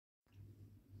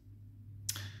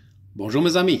Bonjour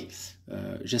mes amis,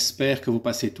 j'espère que vous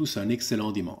passez tous un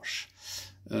excellent dimanche.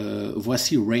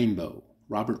 Voici Rainbow,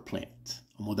 Robert Plant,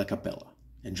 en mode a cappella.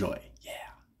 Enjoy, yeah.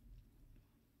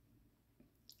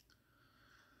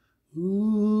 Ooh,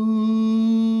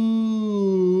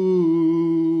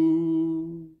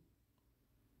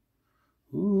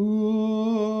 ooh,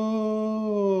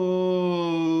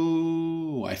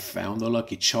 I found a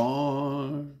lucky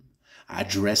charm. I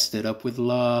dressed it up with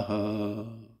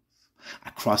love.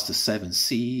 I crossed the 7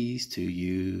 seas to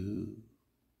you.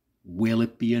 Will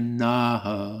it be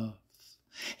enough?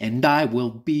 And I will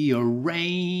be a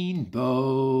rainbow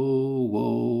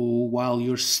while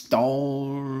your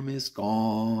storm is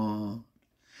gone.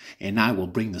 And I will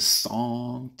bring the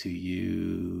song to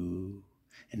you.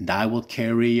 And I will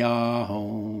carry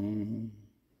on.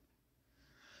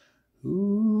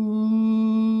 Ooh,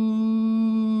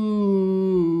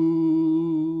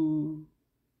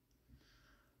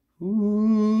 ooh,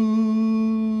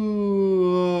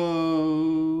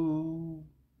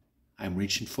 I'm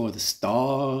reaching for the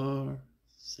stars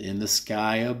in the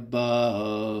sky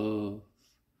above.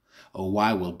 Oh,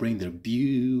 I will bring their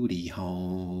beauty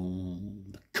home,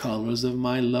 the colors of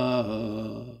my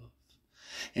love.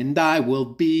 And I will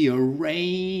be a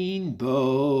rainbow,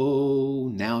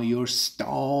 now your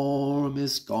storm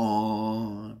is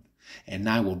gone. And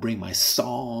I will bring my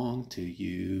song to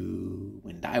you,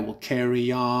 and I will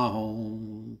carry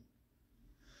on.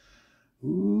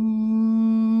 Ooh,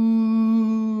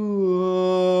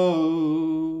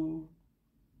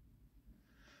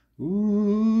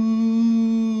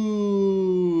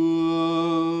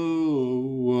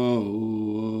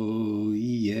 ooh,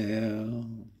 yeah.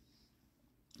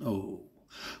 Oh,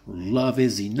 love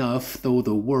is enough, though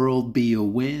the world be a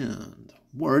wind.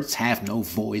 Words have no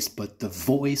voice but the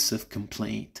voice of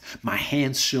complaint. My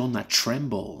hands shall not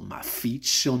tremble, my feet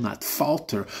shall not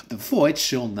falter, the void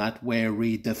shall not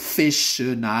weary, the fish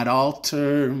shall not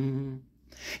alter.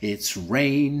 It's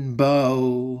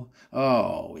rainbow,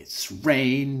 oh, it's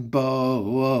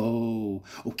rainbow.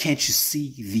 Oh, can't you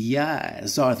see the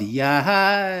eyes are the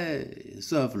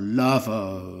eyes of a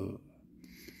lover?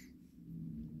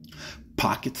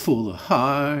 Pocket full of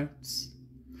hearts,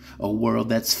 a world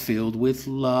that's filled with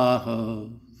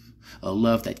love, a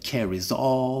love that carries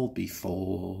all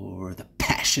before the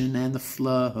passion and the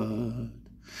flood.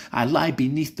 I lie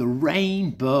beneath the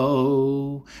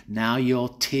rainbow, now your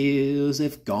tears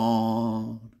have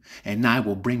gone, and I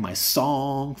will bring my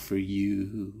song for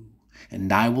you,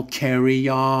 and I will carry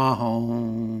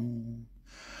on.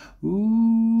 Ooh,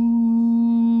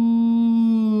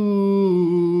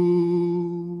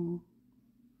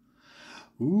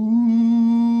 ooh,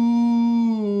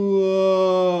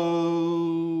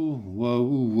 oh,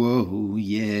 oh, oh,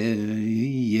 yeah,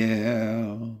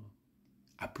 yeah.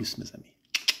 À plus, mes amis.